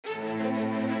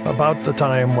about the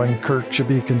time when Kirk should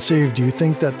be conceived, do you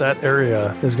think that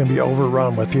area is going to be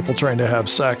overrun with people trying to have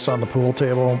sex on the pool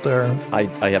table there?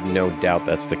 I have no doubt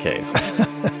that's the case.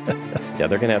 Yeah,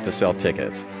 they're going to have to sell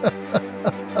tickets.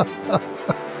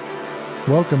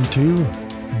 Welcome to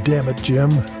Damn It,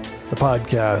 Jim, the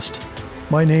podcast.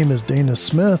 My name is Dana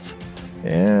Smith,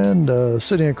 and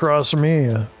sitting across from me,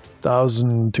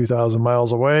 1,000, 2,000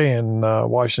 miles away in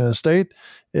Washington State,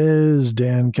 is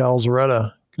Dan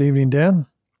Calzaretta. Good evening, Dan.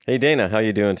 Hey, Dana, how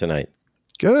you doing tonight?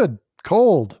 Good.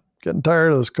 Cold. Getting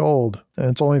tired of this cold.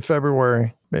 And it's only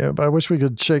February. I wish we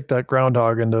could shake that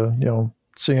groundhog into,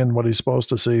 seeing what he's supposed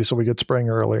to see so we get spring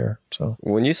earlier. So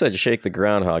when you said shake the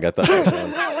groundhog, I thought you were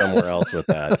going somewhere else with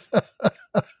that.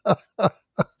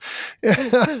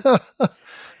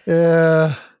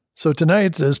 Yeah. So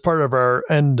tonight, as part of our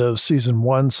end of season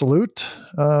 1 salute,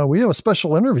 we have a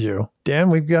special interview. Dan,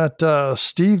 we've got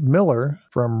Steve Miller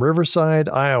from Riverside,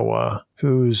 Iowa,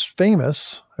 who's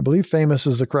famous. I believe famous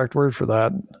is the correct word for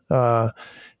that.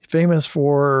 Famous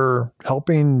for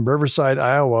helping Riverside,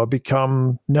 Iowa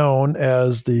become known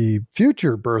as the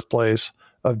future birthplace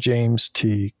of James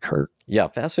T. Kirk. Yeah,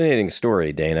 fascinating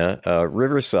story, Dana.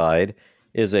 Riverside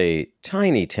is a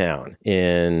tiny town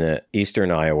in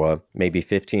eastern Iowa, maybe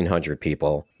 1,500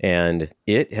 people, and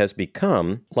it has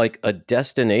become like a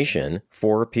destination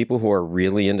for people who are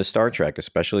really into Star Trek,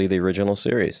 especially the original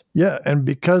series. Yeah, and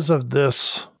because of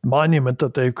this monument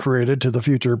that they've created to the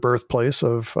future birthplace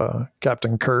of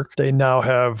Captain Kirk, they now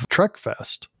have Trek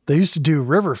Fest. They used to do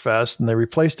Riverfest, and they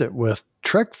replaced it with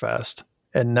Trek Fest,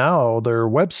 and now their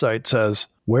website says,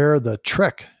 where the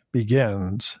Trek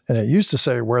begins. And it used to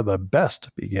say where the best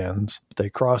begins, but they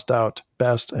crossed out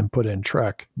best and put in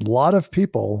Trek. A lot of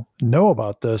people know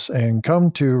about this and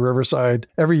come to Riverside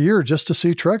every year just to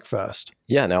see Trek Fest.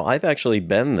 Yeah, now I've actually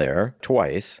been there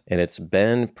twice, and it's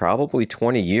been probably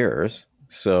 20 years.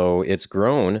 So it's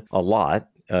grown a lot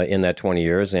in that 20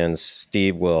 years, and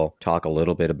Steve will talk a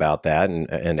little bit about that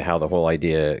and how the whole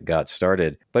idea got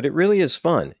started. But it really is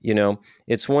fun.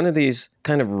 It's one of these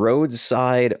kind of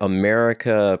roadside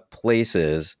America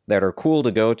places that are cool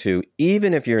to go to,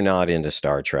 even if you're not into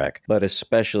Star Trek, but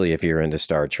especially if you're into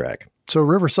Star Trek. So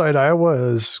Riverside, Iowa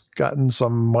has gotten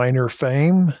some minor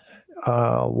fame.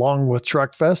 Along with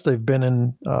Trek Fest, they've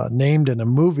been named in a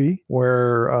movie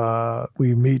where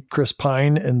we meet Chris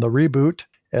Pine in the reboot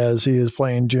as he is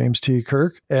playing James T.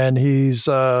 Kirk, and he's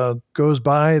goes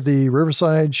by the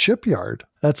Riverside Shipyard.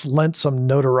 That's lent some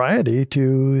notoriety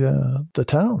to the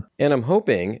town. And I'm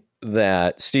hoping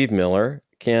that Steve Miller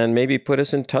can maybe put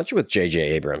us in touch with J.J.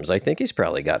 Abrams. I think he's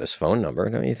probably got his phone number,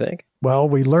 don't you think? Well,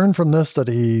 we learned from this that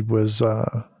he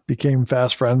became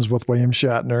fast friends with William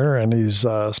Shatner, and he's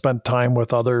spent time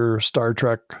with other Star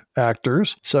Trek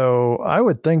actors. So I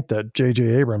would think that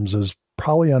J.J. Abrams is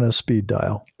probably on his speed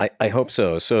dial. I hope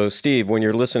so. So, Steve, when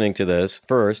you're listening to this,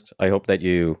 first, I hope that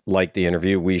you liked the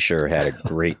interview. We sure had a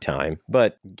great time.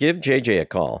 But give JJ a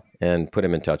call and put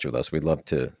him in touch with us. We'd love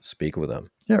to speak with him.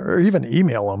 Yeah, or even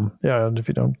email him. Yeah, and if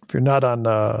you're not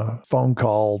on phone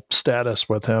call status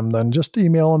with him, then just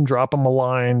email him, drop him a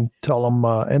line, tell him,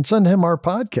 and send him our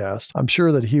podcast. I'm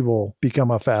sure that he will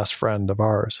become a fast friend of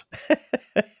ours.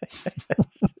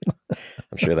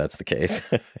 I'm sure that's the case.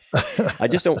 I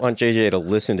just don't want JJ to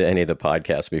listen to any of the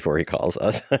podcasts before he calls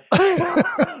us.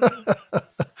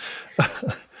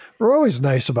 We're always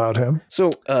nice about him.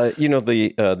 So,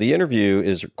 the interview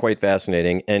is quite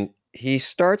fascinating, and he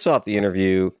starts off the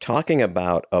interview talking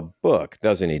about a book,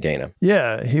 doesn't he, Dana?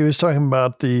 Yeah, he was talking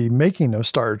about the making of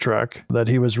Star Trek that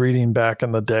he was reading back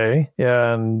in the day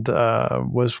and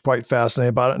was quite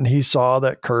fascinated about it. And he saw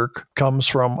that Kirk comes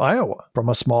from Iowa, from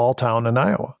a small town in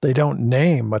Iowa. They don't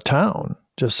name a town,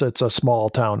 just it's a small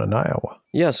town in Iowa.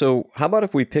 Yeah, so how about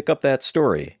if we pick up that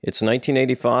story? It's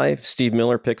 1985. Steve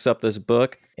Miller picks up this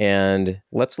book, and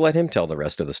let's let him tell the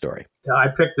rest of the story. Yeah, I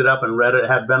picked it up and read it.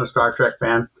 Had been a Star Trek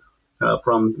fan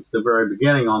from the very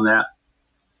beginning on that,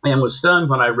 and was stunned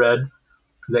when I read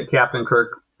that Captain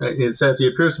Kirk, it says he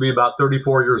appears to be about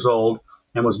 34 years old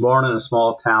and was born in a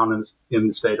small town in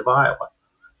the state of Iowa.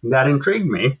 And that intrigued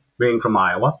me, being from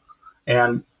Iowa,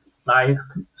 and I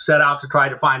set out to try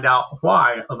to find out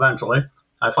why eventually.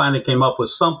 I finally came up with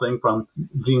something from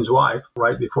Gene's wife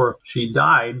right before she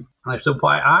died. And I said,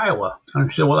 why Iowa?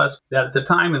 And she said, well, that's that at the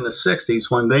time in the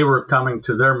 60s when they were coming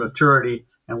to their maturity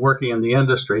and working in the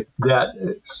industry,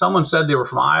 that someone said they were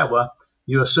from Iowa,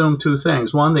 you assume two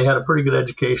things. One, they had a pretty good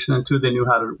education, and two, they knew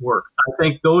how to work. I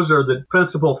think those are the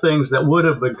principal things that would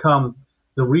have become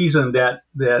the reason that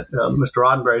Mr.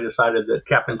 Roddenberry decided that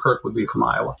Captain Kirk would be from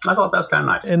Iowa. I thought that's kind of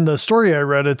nice. In the story I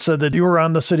read, it said that you were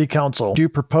on the city council. Do you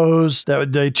propose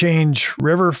that they change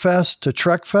Riverfest to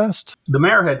Trekfest? The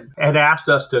mayor had asked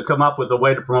us to come up with a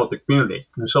way to promote the community.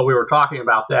 And so we were talking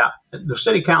about that. The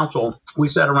city council, we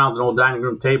sat around an old dining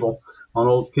room table on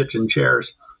old kitchen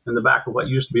chairs in the back of what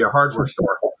used to be a hardware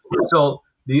store. And so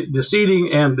the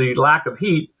seating and the lack of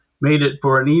heat made it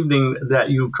for an evening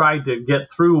that you tried to get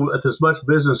through with as much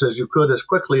business as you could as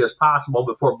quickly as possible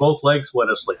before both legs went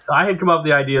asleep. I had come up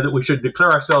with the idea that we should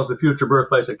declare ourselves the future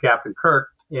birthplace of Captain Kirk.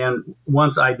 And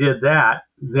once I did that,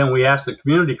 then we asked the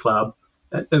community club,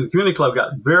 and the community club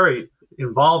got very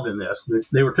involved in this.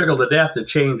 They were tickled to death to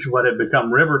change what had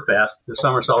become Riverfest, the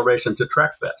summer celebration, to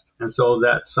Trekfest. And so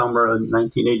that summer in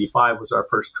 1985 was our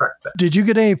first Trekfest. Did you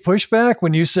get any pushback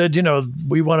when you said,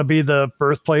 we want to be the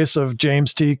birthplace of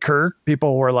James T. Kirk?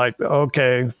 People were like,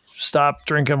 okay, stop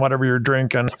drinking whatever you're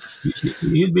drinking.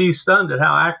 You'd be stunned at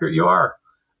how accurate you are.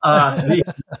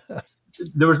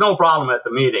 There was no problem at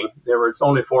the meeting. There was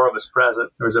only 4 of us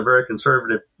present. There was a very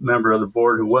conservative member of the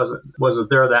board who wasn't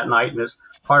there that night, and it's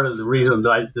part of the reason that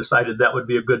I decided that would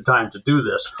be a good time to do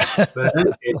this. But in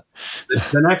any case,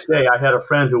 the next day I had a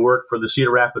friend who worked for the Cedar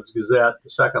Rapids Gazette,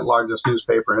 the second largest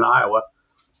newspaper in Iowa,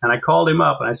 and I called him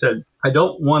up and I said, I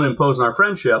don't want to impose on our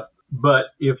friendship, but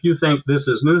if you think this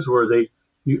is newsworthy,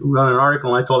 you run an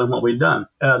article, and I told him what we'd done.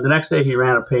 The next day he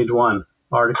ran a page 1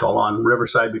 article on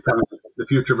Riverside becoming the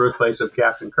future birthplace of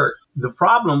Captain Kirk. The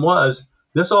problem was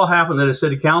this all happened at a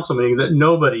city council meeting that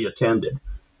nobody attended,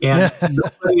 and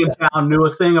nobody in town knew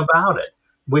a thing about it.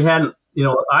 We hadn't,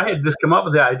 I had just come up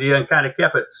with the idea and kind of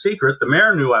kept it secret. The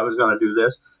mayor knew I was going to do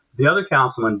this. The other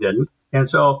councilman didn't. And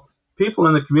so people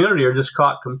in the community are just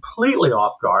caught completely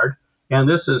off guard. And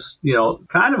this is,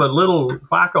 kind of a little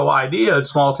wacko idea in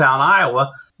small town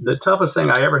Iowa. The toughest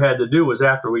thing I ever had to do was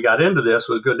after we got into this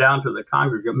was go down to the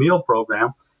congregate meal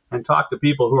program and talk to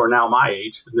people who are now my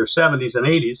age, in their 70s and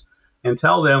 80s, and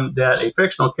tell them that a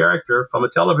fictional character from a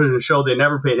television show they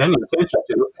never paid any attention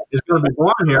to is going to be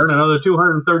born here in another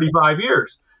 235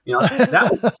 years. That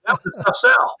was a tough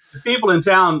sell. The people in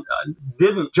town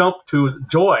didn't jump to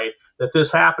joy that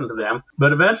this happened to them.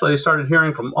 But eventually they started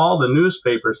hearing from all the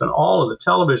newspapers and all of the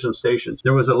television stations.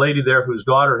 There was a lady there whose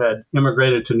daughter had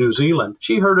immigrated to New Zealand.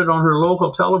 She heard it on her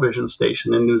local television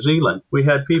station in New Zealand. We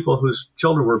had people whose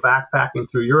children were backpacking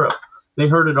through Europe. They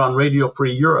heard it on Radio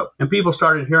Free Europe. And people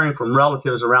started hearing from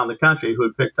relatives around the country who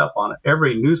had picked up on it.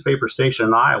 Every newspaper station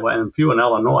in Iowa and a few in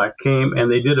Illinois came and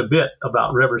they did a bit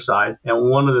about Riverside. And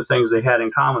one of the things they had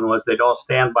in common was they'd all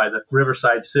stand by the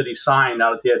Riverside City sign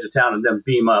out at the edge of town and then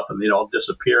beam up and they'd all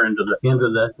disappear into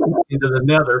the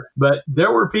nether. But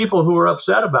there were people who were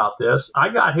upset about this. I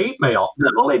got hate mail.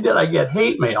 Not only did I get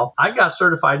hate mail, I got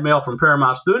certified mail from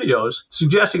Paramount Studios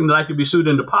suggesting that I could be sued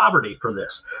into poverty for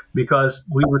this because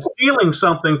we were stealing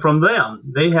something from them.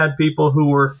 They had people who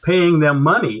were paying them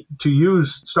money to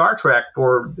use Star Trek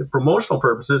for promotional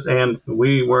purposes, and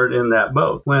we weren't in that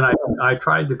boat. When I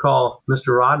tried to call Mr.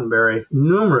 Roddenberry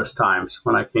numerous times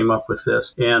when I came up with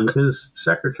this, and his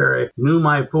secretary knew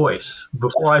my voice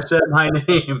before I said my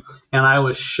name, and I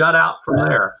was shut out from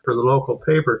there. For the local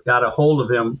paper, got a hold of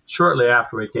him shortly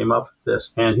after we came up with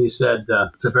this, and he said,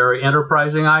 it's a very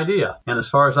enterprising idea, and as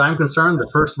far as I'm concerned, the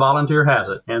first volunteer has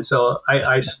it. And so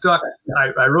I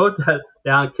wrote that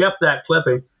down, kept that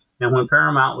clipping, and when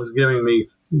Paramount was giving me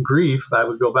grief, I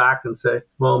would go back and say,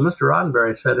 well, Mr.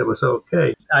 Roddenberry said it was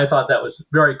okay. I thought that was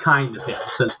very kind of him,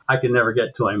 since I could never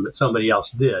get to him, but somebody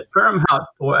else did. Paramount,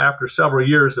 after several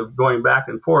years of going back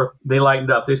and forth, they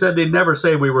lightened up. They said they'd never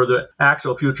say we were the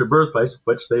actual future birthplace,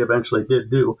 which they eventually did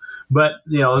do, but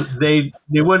they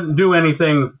wouldn't do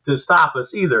anything to stop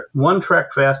us either. One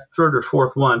Trek Fest, third or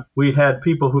fourth one, we had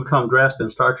people who come dressed in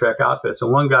Star Trek outfits,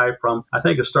 and one guy from, I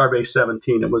think, it's Starbase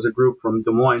 17, it was a group from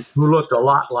Des Moines, who looked a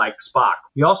lot like Spock.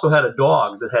 He also had a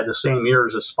dog that had the same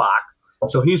ears as Spock.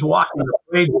 So he's walking the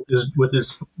parade with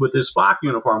his Spock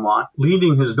uniform on,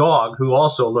 leading his dog, who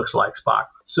also looks like Spock.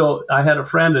 So I had a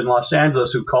friend in Los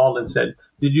Angeles who called and said,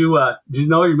 Did you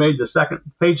know you made the second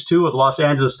page 2 of the Los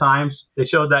Angeles Times? They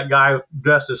showed that guy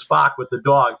dressed as Spock with the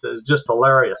dogs. It was just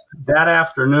hilarious. That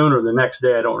afternoon or the next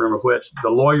day, I don't remember which, the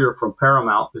lawyer from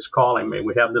Paramount is calling me.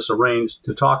 We have this arranged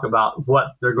to talk about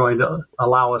what they're going to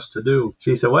allow us to do.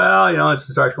 She said, well, it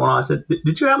starts going on. I said,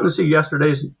 did you happen to see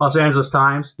yesterday's Los Angeles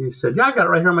Times? He said, yeah, I got it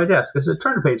right here on my desk. I said,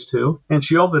 turn to page 2. And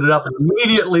she opened it up and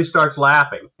immediately starts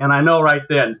laughing. And I know right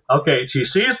then, okay,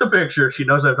 she's seen sees the picture. She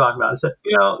knows what I'm talking about. I said,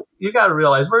 you got to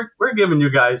realize we're giving you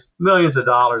guys millions of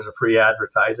dollars of free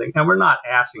advertising, and we're not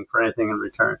asking for anything in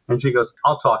return. And she goes,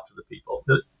 I'll talk to the people.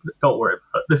 Don't worry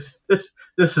about it.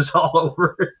 This is all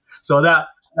over. So that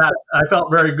I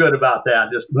felt very good about that.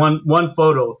 Just one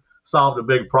photo solved a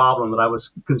big problem that I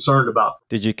was concerned about.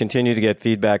 Did you continue to get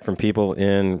feedback from people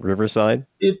in Riverside?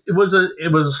 It was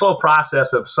a slow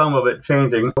process of some of it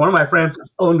changing. One of my friends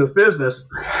owned a business,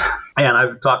 and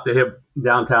I talked to him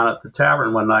downtown at the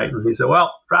tavern one night, and he said,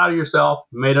 well, proud of yourself.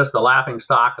 You made us the laughing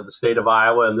stock of the state of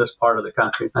Iowa and this part of the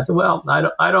country. I said, well,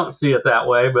 I don't see it that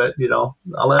way, but,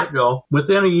 I'll let it go.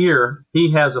 Within a year,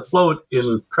 he has a float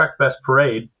in Trek Fest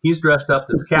Parade. He's dressed up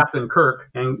as Captain Kirk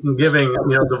and giving,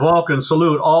 the Vulcan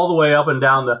salute all the way up and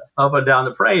down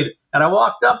the parade. And I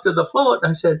walked up to the float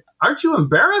and I said, aren't you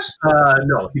embarrassed?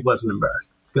 No, he wasn't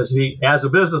embarrassed, because he, as a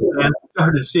businessman,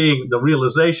 started seeing the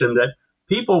realization that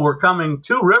people were coming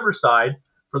to Riverside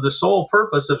for the sole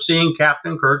purpose of seeing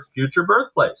Captain Kirk's future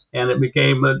birthplace. And it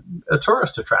became a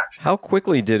tourist attraction. How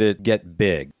quickly did it get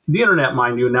big? The internet,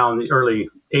 mind you, now in the early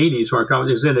 80s, when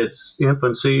it is in its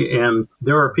infancy, and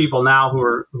there are people now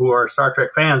who are Star Trek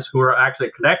fans who are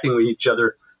actually connecting with each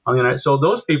other on the internet. So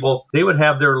those people, they would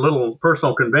have their little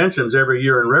personal conventions every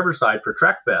year in Riverside for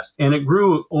Trek Fest, and it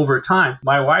grew over time.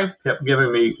 My wife kept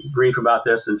giving me grief about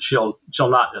this, and she'll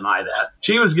not deny that.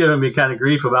 She was giving me kind of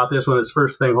grief about this when this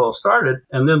first thing all started,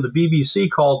 and then the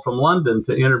BBC called from London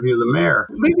to interview the mayor.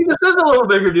 Maybe this is a little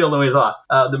bigger deal than we thought.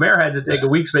 The mayor had to take a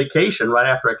week's vacation right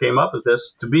after I came up with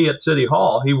this to be at City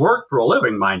Hall. He worked for a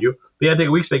living, mind you. He had to take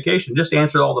a week's vacation just to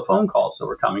answer all the phone calls that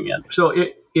were coming in. So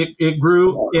it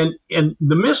grew, and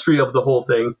the mystery of the whole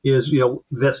thing is,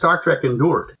 that Star Trek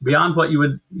endured beyond what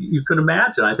you could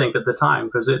imagine, I think, at the time,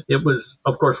 because it was,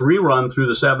 of course, rerun through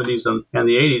the 70s and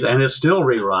the 80s, and it's still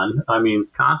rerun. I mean,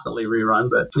 constantly rerun.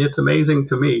 But it's amazing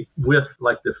to me, with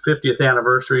like the 50th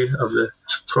anniversary of the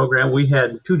program, we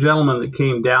had two gentlemen that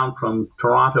came down from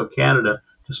Toronto, Canada,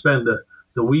 to spend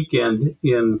the weekend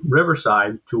in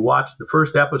Riverside to watch the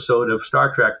first episode of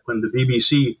Star Trek when the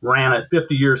BBC ran it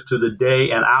 50 years to the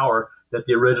day and hour that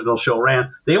the original show ran.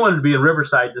 They wanted to be in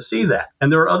Riverside to see that.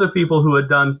 And there were other people who had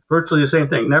done virtually the same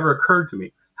thing. It never occurred to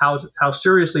me how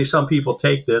seriously some people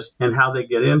take this and how they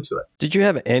get into it. Did you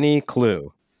have any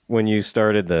clue when you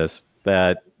started this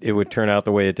that it would turn out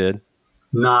the way it did?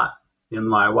 Not in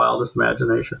my wildest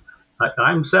imagination.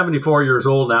 I'm 74 years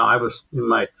old now. I was in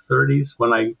my 30s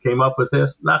when I came up with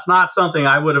this. That's not something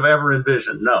I would have ever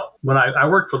envisioned, no. When I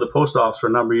worked for the post office for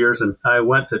a number of years, and I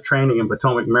went to training in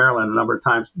Potomac, Maryland a number of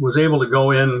times, was able to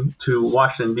go in to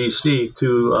Washington, D.C.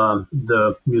 to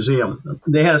the museum.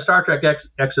 They had a Star Trek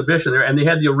exhibition there, and they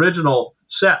had the original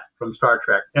set from Star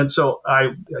Trek. And so I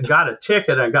got a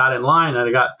ticket, I got in line, and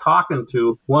I got talking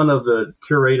to one of the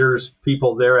curators,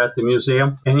 people there at the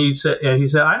museum, and he said,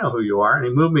 I know who you are, and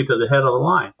he moved me to the head of the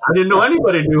line. I didn't know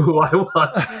anybody knew who I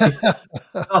was.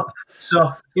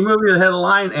 so he moved me to the head of the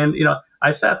line, and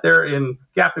I sat there in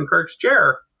Captain Kirk's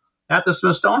chair at the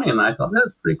Smithsonian. And I thought,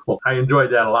 that's pretty cool. I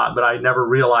enjoyed that a lot, but I never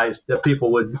realized that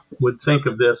people would think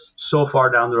of this so far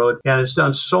down the road. And it's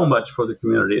done so much for the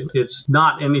community. It's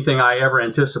not anything I ever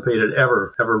anticipated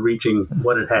ever reaching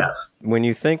what it has. When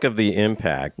you think of the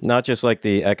impact, not just like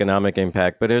the economic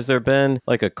impact, but has there been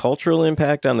like a cultural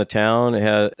impact on the town?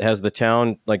 Has the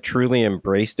town like truly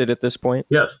embraced it at this point?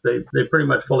 Yes, they pretty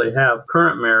much fully have.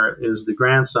 Current mayor is the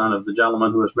grandson of the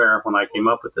gentleman who was mayor when I came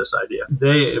up with this idea.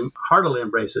 They heartily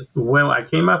embrace it. When I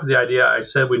came up with the idea, I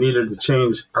said we needed to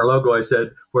change our logo. I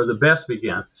said, where the best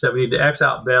began. I said we need to X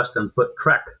out best and put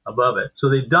Trek above it.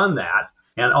 So they've done that.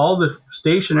 And all the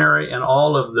stationery and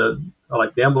all of the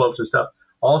envelopes and stuff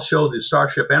all show the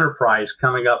Starship Enterprise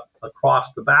coming up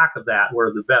across the back of that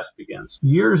where the best begins.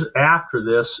 Years after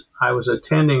this, I was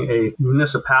attending a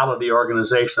municipality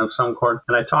organization of some sort,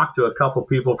 and I talked to a couple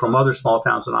people from other small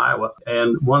towns in Iowa,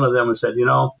 and one of them said,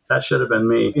 that should have been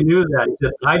me. He knew that. He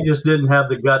said, I just didn't have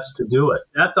the guts to do it.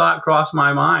 That thought crossed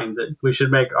my mind that we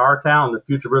should make our town the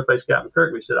future birthplace Captain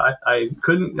Kirk. We said, I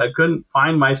couldn't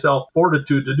find myself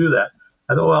fortitude to do that.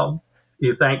 I thought, well,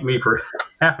 you thank me for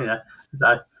having that.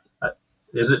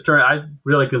 I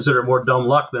really consider it more dumb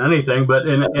luck than anything, but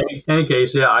in any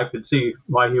case, yeah, I could see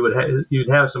why you'd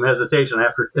have some hesitation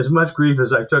after as much grief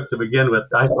as I took to begin with.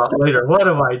 I thought later, what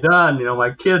have I done?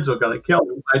 My kids are going to kill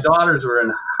me. My daughters were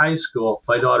in high school.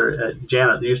 My daughter,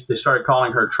 Janet, they started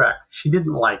calling her Trek. She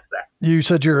didn't like that. You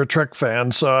said you're a Trek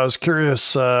fan, so I was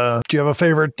curious, do you have a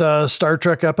favorite Star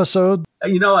Trek episode?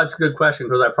 That's a good question,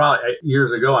 because I probably,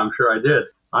 years ago, I'm sure I did.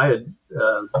 I had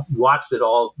watched it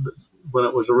all when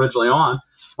it was originally on.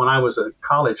 When I was a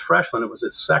college freshman, it was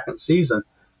its second season,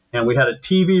 and we had a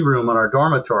TV room in our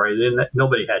dormitory.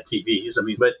 Nobody had TVs,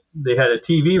 but they had a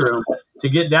TV room. To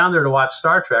get down there to watch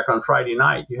Star Trek on Friday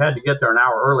night, you had to get there an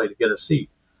hour early to get a seat.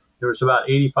 There was about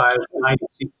 85 to 90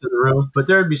 seats in the room, but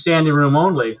there'd be standing room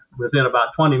only within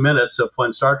about 20 minutes of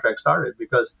when Star Trek started,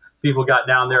 because people got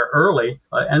down there early.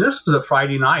 And this was a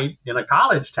Friday night in a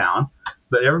college town,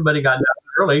 but everybody got down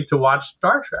early to watch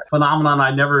Star Trek. Phenomenon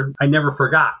I never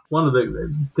forgot. One of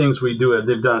the things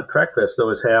they've done at Trek Fest, though,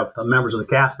 is have members of the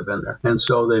cast have been there. And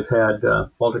so they've had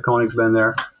Walter Koenig's been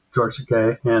there, George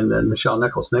Takei, and then Michelle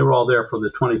Nichols. And they were all there for the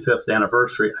 25th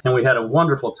anniversary. And we had a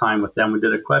wonderful time with them. We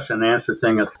did a question and answer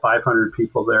thing of 500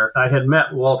 people there. I had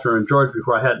met Walter and George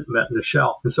before I hadn't met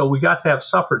Michelle. And so we got to have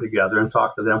supper together and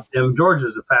talk to them. And George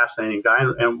is a fascinating guy.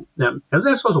 And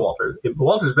so is Walter.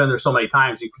 Walter's been there so many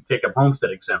times, you could take a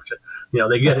homestead exemption.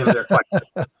 They get him there quite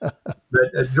quick.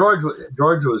 But George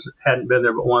hadn't been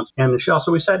there but once. And Michelle,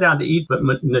 so we sat down to eat, but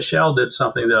Michelle did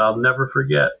something that I'll never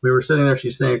forget. We were sitting there,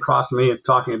 she's sitting across from me and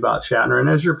talking about Shatner. And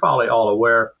as you're probably all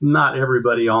aware, not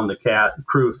everybody on the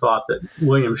crew thought that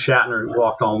William Shatner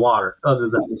walked on water other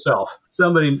than himself.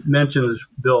 Somebody mentions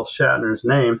Bill Shatner's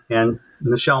name, and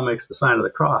Michelle makes the sign of the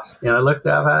cross. And I looked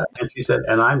at her, and she said,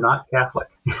 "And I'm not Catholic."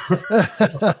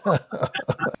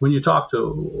 When you talk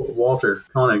to Walter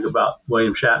Koenig about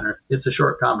William Shatner, it's a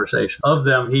short conversation. Of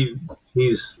them,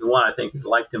 he's the one I think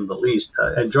liked him the least.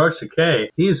 And George Takei,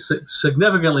 he's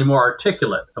significantly more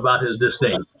articulate about his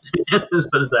disdain. Let's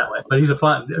put it that way.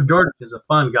 But George is a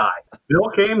fun guy. Bill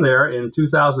came there in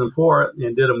 2004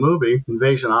 and did a movie,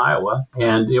 Invasion Iowa,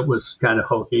 and it was kind of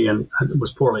hokey and it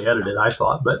was poorly edited, I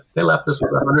thought. But they left us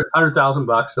with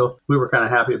 $100,000, so we were kind of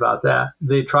happy about that.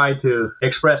 They tried to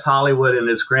express Hollywood in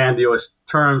its grandiose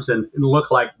terms and look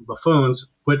like buffoons,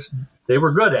 which they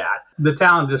were good at. The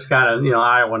town just kind of,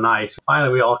 Iowa nice.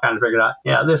 Finally, we all kind of figured out,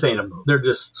 this ain't a movie. They're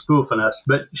just spoofing us.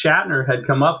 But Shatner had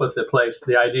come up with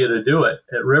the idea to do it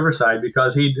at Riverside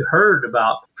because he'd heard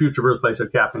about future birthplace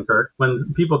of Captain Kirk.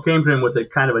 When people came to him with a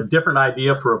kind of a different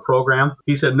idea for a program,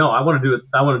 he said, "No, I want to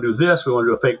do this. We want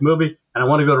to do a fake movie, and I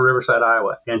want to go to Riverside,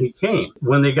 Iowa." And he came.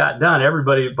 When they got done,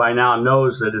 everybody by now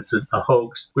knows that it's a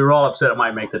hoax. We were all upset it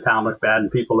might make the town look bad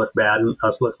and people look bad and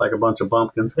us look like a bunch of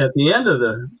bumpkins. At the end of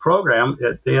the program,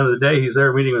 at the end of the day, he's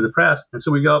there meeting with the press. And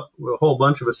so we go up, a whole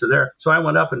bunch of us are there. So I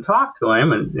went up and talked to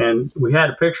him, and we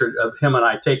had a picture of him and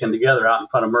I taken together out in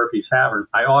front of Murphy's Tavern.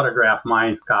 I autographed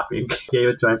my copy and gave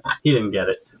it to him. He didn't get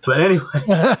it. But anyway,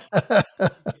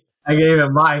 I gave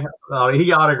him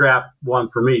he autographed one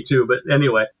for me too. But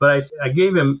anyway, I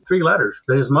gave him 3 letters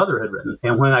that his mother had written.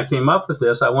 And when I came up with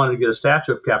this, I wanted to get a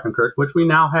statue of Captain Kirk, which we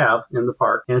now have in the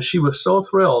park. And she was so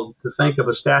thrilled to think of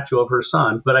a statue of her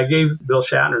son. But I gave Bill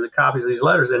Shatner the copies of these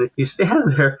letters, and he's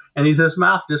standing there and his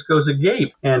mouth just goes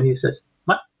agape. And he says,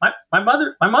 my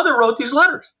mother wrote these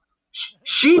letters.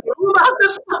 She knew about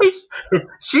this place?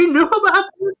 She knew about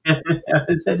this?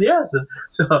 I said, yes.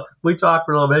 So we talked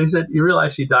for a little bit. He said, "You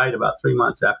realize she died about 3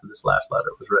 months after this last letter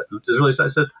was written." This is really sad. He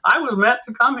says, "I was meant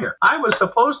to come here. I was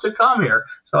supposed to come here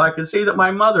so I could see that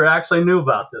my mother actually knew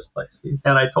about this place."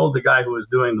 And I told the guy who was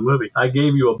doing the movie, "I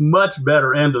gave you a much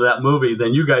better end of that movie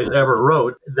than you guys ever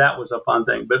wrote." That was a fun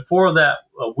thing. But for that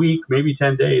a week, maybe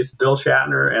 10 days, Bill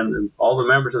Shatner and all the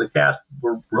members of the cast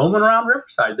were roaming around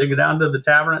Riverside. They go down to the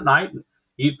tavern at night and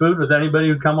eat food with anybody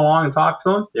who'd come along and talk to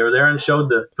them. They were there and showed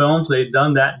the films they'd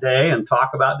done that day and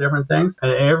talk about different things.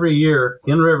 And every year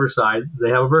in Riverside, they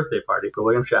have a birthday party for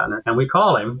William Shatner. And we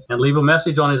call him and leave a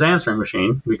message on his answering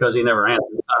machine because he never answered.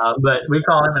 But we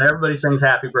call him and everybody sings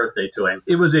happy birthday to him.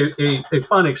 It was a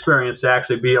fun experience to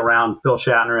actually be around Bill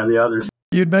Shatner and the others.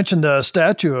 You'd mentioned a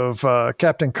statue of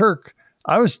Captain Kirk.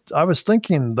 I was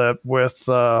thinking that with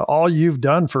all you've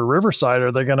done for Riverside,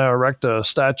 are they going to erect a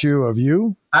statue of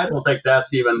you? I don't think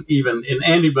that's even in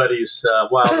anybody's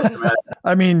wildest imagination.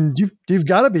 I mean, you've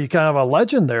got to be kind of a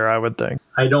legend there, I would think.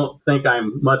 I don't think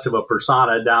I'm much of a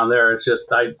persona down there. It's just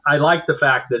I like the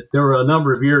fact that there were a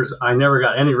number of years I never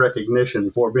got any recognition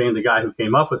for being the guy who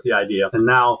came up with the idea. And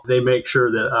now they make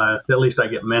sure that at least I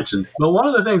get mentioned. But one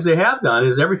of the things they have done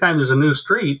is every time there's a new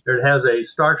street, it has a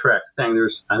Star Trek thing.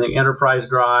 There's, I think, Enterprise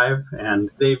Drive, and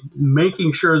they're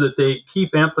making sure that they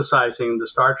keep emphasizing the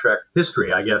Star Trek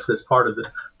history, I guess, that's part of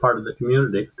the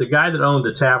community. The guy that owned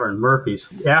the tavern, Murphy's,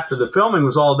 after the filming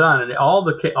was all done, and all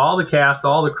the cast,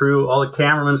 all the crew, all the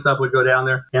cameramen stuff would go down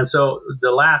there. And so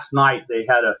the last night they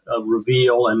had a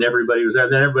reveal, and everybody was there.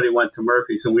 Then everybody went to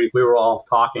Murphy's, and we were all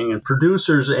talking. And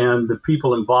producers and the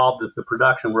people involved with the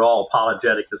production were all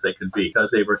apologetic as they could be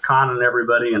because they were conning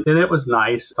everybody, and it was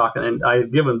nice talking. And I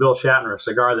had given Bill Shatner a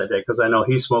cigar that day because I know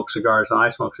he smoked cigars and I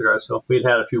smoked cigars, so we'd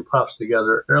had a few puffs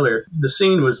together earlier. The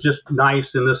scene was just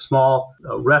nice in this small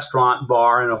a restaurant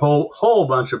bar and a whole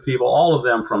bunch of people, all of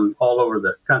them from all over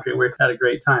the country. We had a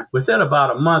great time. Within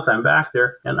about a month, I'm back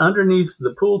there, and underneath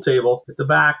the pool table at the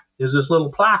back is this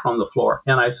little plaque on the floor.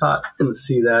 And I thought, I didn't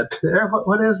see that there.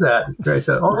 What is that? And I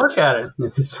said, oh, look at it.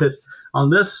 And it says, on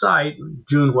this site,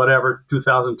 June whatever,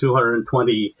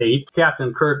 2228,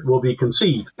 Captain Kirk will be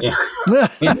conceived. Okay, well,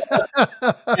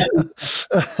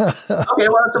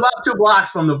 it's about 2 blocks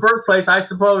from the birthplace. I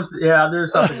suppose, yeah,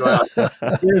 there's something going on.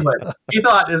 Anyway, he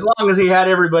thought as long as he had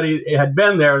everybody had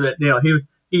been there, that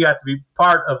he got to be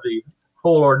part of the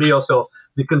whole ordeal. So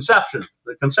the conception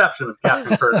of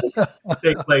Captain Kirk will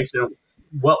take place in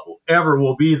whatever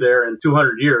will be there in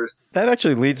 200 years. That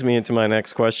actually leads me into my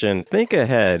next question. Think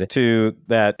ahead to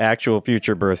that actual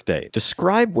future birth date.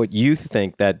 Describe what you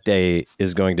think that day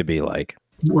is going to be like.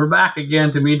 We're back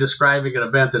again to me describing an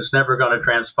event that's never going to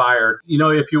transpire.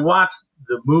 If you watch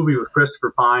the movie with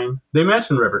Christopher Pine, they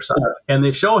mention Riverside, and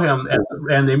they show him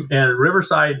and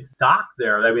Riverside dock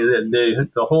there. I mean,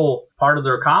 the whole part of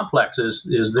their complex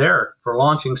is there for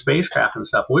launching spacecraft and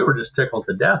stuff. We were just tickled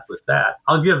to death with that.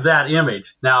 I'll give that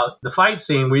image. Now, the fight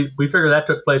scene, we figure that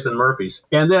took place in Murphy's.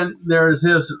 And then there's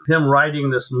him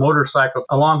riding this motorcycle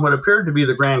along what appeared to be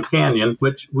the Grand Canyon,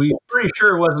 which we pretty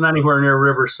sure wasn't anywhere near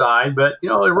Riverside, but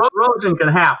erosion can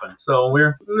happen. So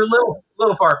we're a little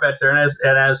far-fetched there. And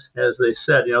as they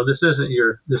said, this isn't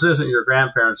your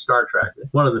grandparents' Star Trek.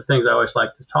 One of the things I always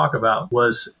like to talk about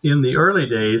was in the early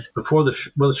days before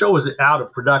the show was out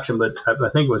of production, but I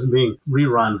think it was being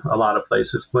rerun a lot of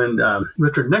places. When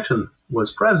Richard Nixon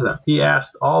was president, he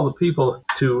asked all the people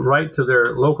to write to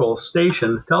their local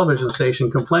television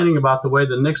station, complaining about the way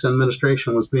the Nixon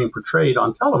administration was being portrayed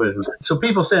on television. So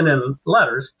people sent in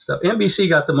letters. So NBC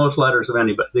got the most letters of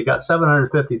anybody. They got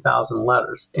 750,000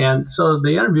 letters. And so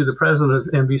they interviewed the president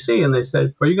of NBC, and they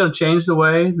said, are you going to change the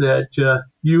way that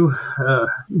you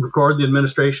record the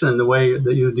administration and the way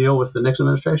that you deal with the Nixon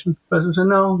administration? The president said,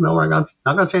 no, we're not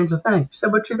going to change the thing. He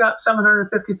said, but you got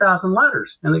 750,000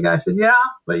 letters. And the guy said, yeah,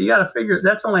 but you got to figure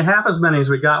that's only half as many as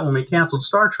we got when we canceled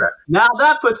Star Trek. Now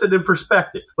that puts it in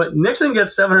perspective. But Nixon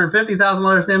gets 750,000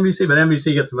 letters to NBC, but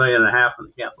NBC gets 1.5 million when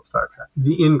they cancel Star Trek.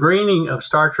 The ingraining of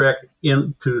Star Trek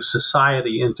into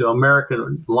society, into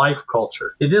American life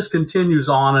culture, it just continues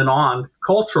on and on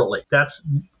culturally. That's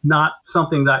not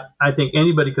something that I think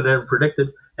anybody could have ever predicted.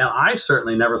 And I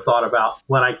certainly never thought about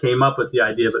when I came up with the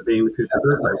idea of it being the future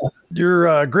birthplace. You're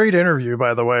a great interview,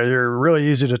 by the way. You're really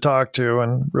easy to talk to,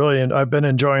 and really, I've been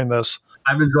enjoying this.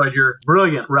 I've enjoyed your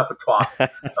brilliant repertoire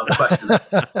of questions.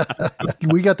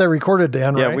 We got that recorded,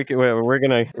 Dan, right? Yeah, we're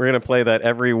gonna play that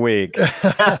every week.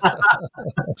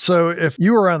 So if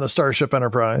you were on the Starship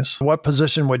Enterprise, what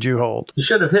position would you hold? You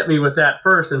should have hit me with that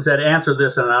first and said, answer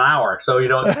this in an hour. So,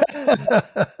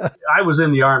 I was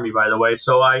in the Army, by the way,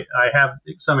 so I have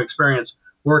some experience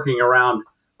working around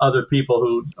other people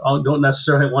who don't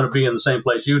necessarily want to be in the same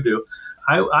place you do.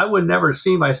 I would never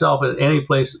see myself in any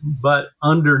place but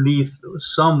underneath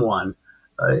someone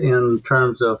in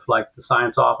terms of like the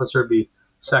science officer be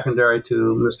secondary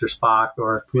to Mr. Spock,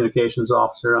 or communications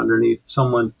officer underneath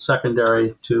someone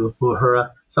secondary to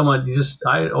Uhura.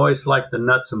 I always like the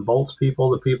nuts and bolts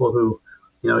people, the people who,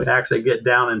 actually get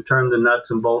down and turn the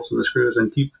nuts and bolts and the screws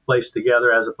and keep the place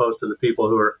together, as opposed to the people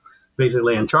who are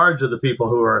basically in charge of the people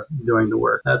who are doing the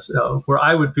work. That's where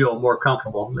I would feel more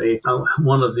comfortable.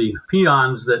 One of the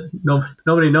peons that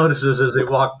nobody notices as they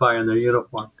walk by in their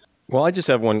uniform. Well, I just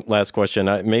have one last question.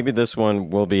 Maybe this one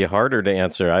will be harder to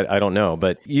answer. I don't know.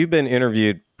 But you've been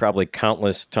interviewed probably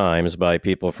countless times by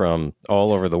people from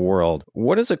all over the world.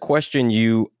 What is a question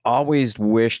you always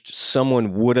wished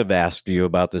someone would have asked you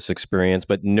about this experience,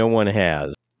 but no one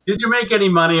has? Did you make any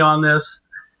money on this?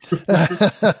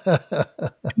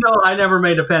 No, I never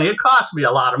made a penny. It cost me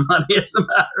a lot of money, as a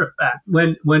matter of fact.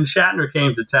 When Shatner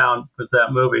came to town with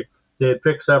that movie, they had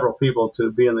picked several people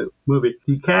to be in the movie.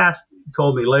 The cast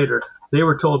told me later they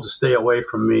were told to stay away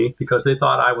from me because they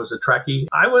thought I was a Trekkie.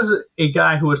 I was a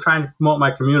guy who was trying to promote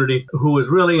my community who was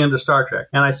really into Star Trek.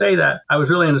 And I say that I was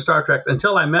really into Star Trek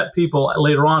until I met people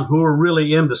later on who were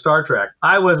really into Star Trek.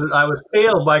 I was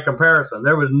pale by comparison.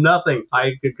 There was nothing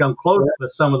I could come close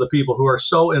with some of the people who are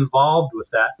so involved with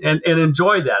that and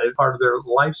enjoy that as part of their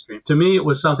life stream. To me, it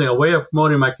was a way of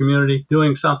promoting my community,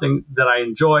 doing something that I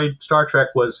enjoyed. Star Trek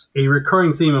was a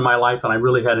recurring theme in my life, and I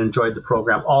really had enjoyed the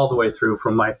program all the way through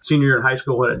from my senior year in in high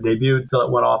school when it debuted till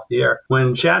it went off the air.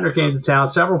 When Shatner came to town,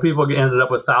 several people ended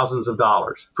up with thousands of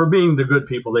dollars for being the good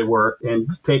people they were and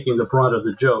taking the brunt of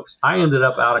the jokes. I ended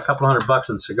up out a couple $100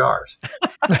 in cigars.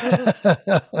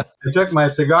 I took my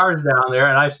cigars down there,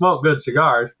 and I smoke good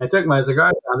cigars. I took my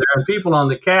cigars down there, and people on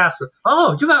the cast were,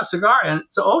 "Oh, you got a cigar?" And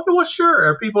so, okay, well, sure.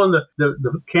 Or people in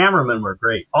the cameramen were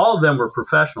great. All of them were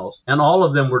professionals, and all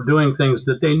of them were doing things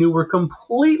that they knew were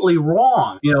completely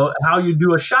wrong. You know, how you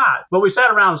do a shot. But we sat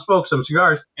around and smoked some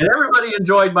cigars, and everybody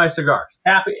enjoyed my cigars.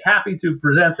 Happy to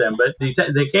present them. But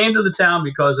they came to the town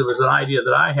because it was an idea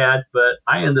that I had, but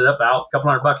I ended up out a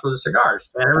couple $100 for the cigars.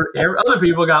 And other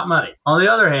people got money. On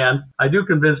the other hand, I do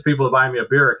convince people to buy me a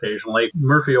beer occasionally.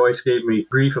 Murphy always gave me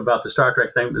grief about the Star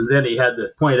Trek thing, and then he had to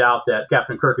point out that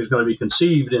Captain Kirk is going to be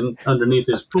conceived underneath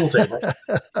his pool table.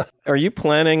 Are you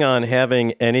planning on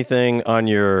having anything on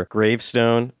your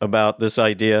gravestone about this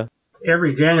idea?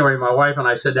 Every January, my wife and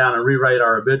I sit down and rewrite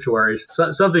our obituaries.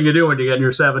 Something you do when you get in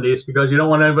your 70s because you don't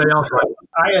want anybody else writing.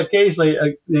 I occasionally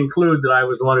include that I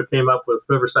was the one who came up with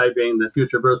Riverside being the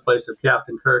future birthplace of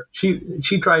Captain Kirk.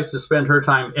 She tries to spend her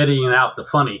time editing out the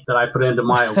funny that I put into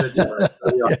my obituary.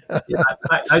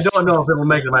 I don't know if it will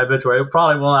make it in my obituary. It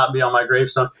probably will not be on my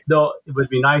gravestone, though it would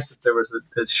be nice if there was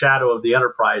a shadow of the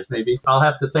Enterprise, maybe. I'll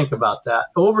have to think about that.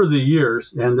 Over the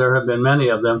years, and there have been many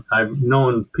of them, I've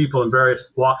known people in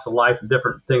various walks of life,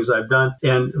 different things I've done.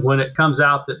 And when it comes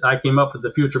out that I came up with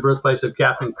the future birthplace of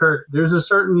Captain Kirk, there's a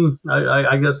certain,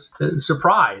 I guess,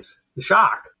 surprise,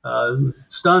 shock,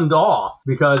 stunned awe,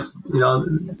 because,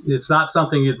 it's not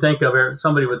something you'd think of,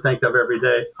 somebody would think of every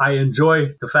day. I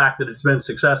enjoy the fact that it's been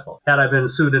successful. Had I been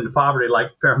sued into poverty like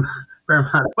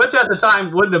Paramount, which at the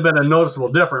time wouldn't have been a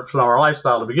noticeable difference from our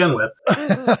lifestyle to begin with,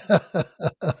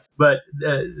 but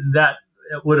that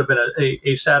it would have been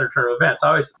a sadder turn of events.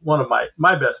 One of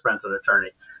my best friends, an attorney,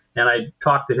 and I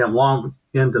talked to him long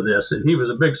into this, and he was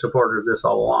a big supporter of this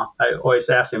all along. I always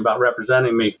asked him about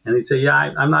representing me, and he'd say, "Yeah,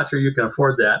 I'm not sure you can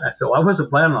afford that." I said, "Well, I wasn't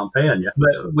planning on paying you."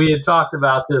 But we had talked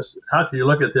about this. How can you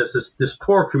look at this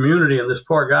poor community and this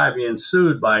poor guy being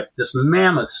sued by this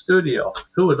mammoth studio?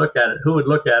 Who would look at it? Who would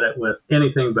look at it with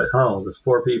anything but, oh, this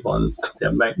poor people?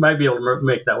 And might be able to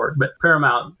make that work. But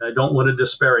Paramount, I don't want to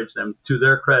disparage them. To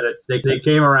their credit, they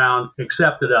came around,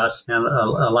 accepted us, and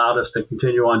allowed us to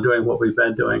continue on doing what we've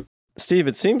been doing. Steve,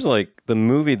 it seems like the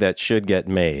movie that should get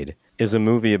made is a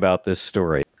movie about this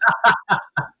story.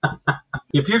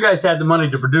 If you guys had the money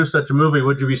to produce such a movie,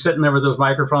 would you be sitting there with those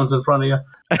microphones in front of you?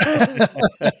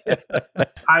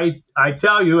 I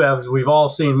tell you, as we've all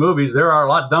seen movies, there are a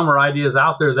lot dumber ideas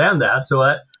out there than that. So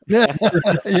that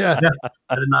that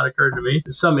did not occur to me.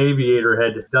 Some aviator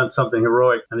had done something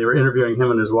heroic, and they were interviewing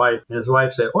him and his wife. And his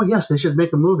wife said, "Oh, yes, they should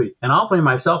make a movie. And I'll play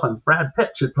myself, and Brad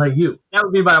Pitt should play you." That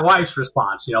would be my wife's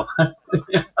response,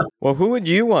 Well, who would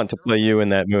you want to play you in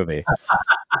that movie?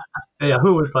 Yeah,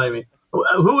 who would play me?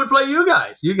 Who would play you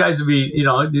guys? You guys would be,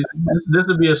 this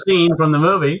would be a scene from the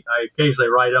movie. I occasionally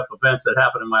write up events that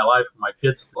happen in my life for my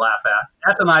kids to laugh at.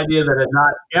 That's an idea that had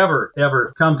not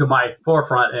ever come to my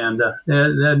forefront, and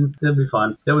it'd be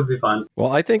fun. It would be fun.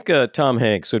 Well, I think Tom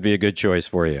Hanks would be a good choice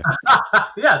for you.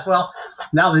 Yes, well,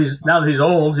 now that he's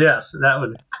old, yes, that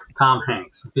would. Tom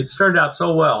Hanks. It's turned out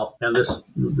so well, and like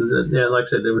I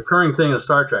said, the recurring thing in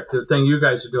Star Trek, the thing you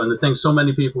guys are doing, the thing so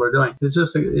many people are doing, it's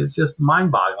just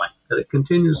mind-boggling that it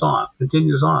continues on,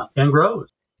 and grows.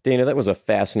 Dana, that was a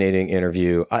fascinating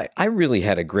interview. I really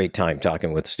had a great time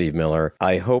talking with Steve Miller.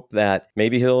 I hope that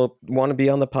maybe he'll want to be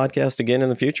on the podcast again in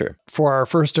the future. For our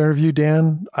first interview,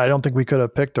 Dan, I don't think we could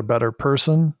have picked a better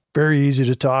person. Very easy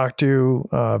to talk to,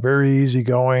 very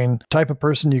easygoing, type of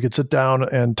person you could sit down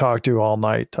and talk to all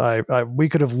night. We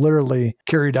could have literally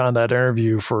carried on that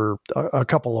interview for a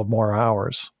couple of more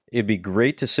hours. It'd be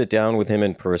great to sit down with him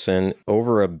in person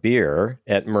over a beer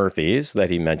at Murphy's that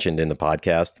he mentioned in the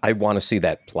podcast. I want to see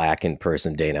that plaque in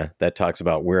person, Dana, that talks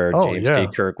about where James T.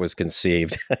 Kirk was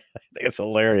conceived. I think it's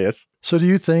hilarious. So do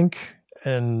you think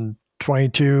in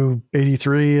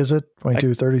 2283, is it?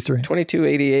 2233?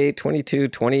 2288,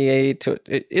 2228,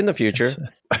 in the future.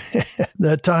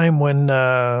 That time when,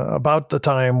 about the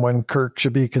time when Kirk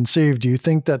should be conceived, do you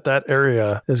think that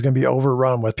area is going to be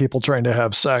overrun with people trying to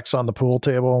have sex on the pool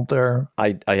table there?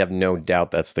 I have no doubt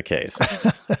that's the case.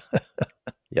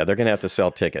 Yeah, they're going to have to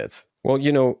sell tickets. Well,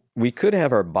 we could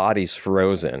have our bodies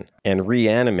frozen and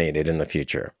reanimated in the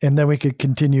future. And then we could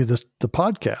continue the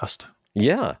podcast.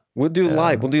 Yeah, we'll do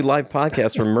live. We'll do live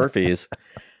podcasts from Murphy's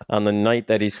on the night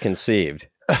that he's conceived.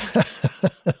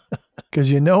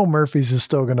 Because Murphy's is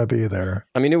still going to be there.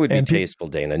 I mean, it would be tasteful,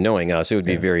 Dana. Knowing us, it would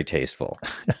be very tasteful.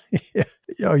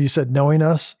 Oh, you said knowing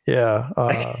us? Yeah.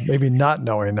 Maybe not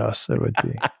knowing us, it would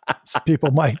be.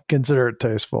 People might consider it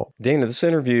tasteful. Dana, this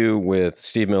interview with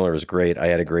Steve Miller is great. I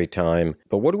had a great time.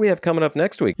 But what do we have coming up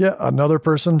next week? Yeah, another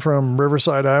person from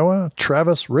Riverside, Iowa,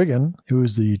 Travis Riggin, who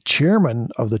is the chairman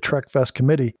of the TrekFest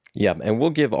committee. Yeah, and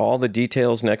we'll give all the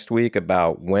details next week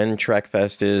about when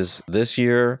TrekFest is this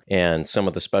year and some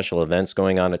of the special events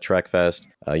going on at TrekFest.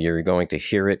 You're going to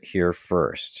hear it here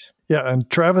first. Yeah, and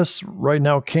Travis right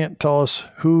now can't tell us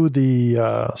who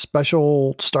the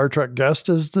special Star Trek guest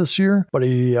is this year, but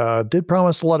he did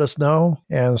promise to let us know.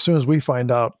 And as soon as we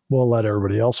find out, we'll let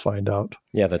everybody else find out.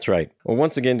 Yeah, that's right. Well,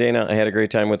 once again, Dana, I had a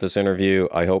great time with this interview.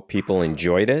 I hope people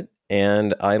enjoyed it.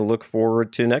 And I look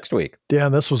forward to next week.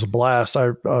 Dan, this was a blast.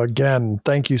 Again,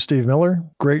 thank you, Steve Miller.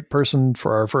 Great person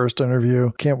for our first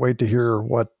interview. Can't wait to hear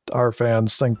what our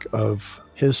fans think of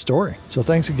his story. So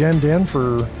thanks again, Dan,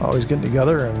 for always getting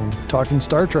together and talking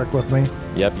Star Trek with me.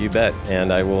 Yep, you bet.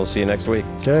 And I will see you next week.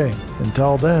 Okay.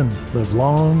 Until then, live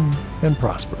long and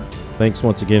prosper. Thanks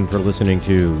once again for listening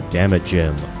to Damn It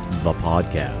Jim, the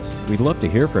podcast. We'd love to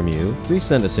hear from you. Please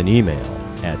send us an email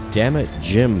at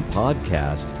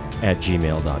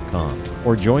dammitjimpodcast@gmail.com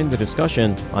or join the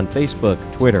discussion on Facebook,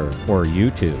 Twitter, or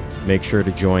YouTube. Make sure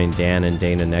to join Dan and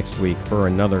Dana next week for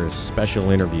another special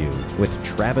interview with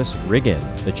Travis Riggin,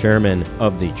 the chairman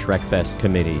of the TrekFest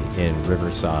committee in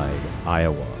Riverside,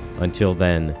 Iowa. Until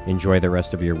then, enjoy the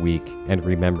rest of your week and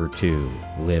remember to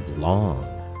live long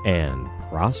and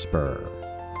prosper.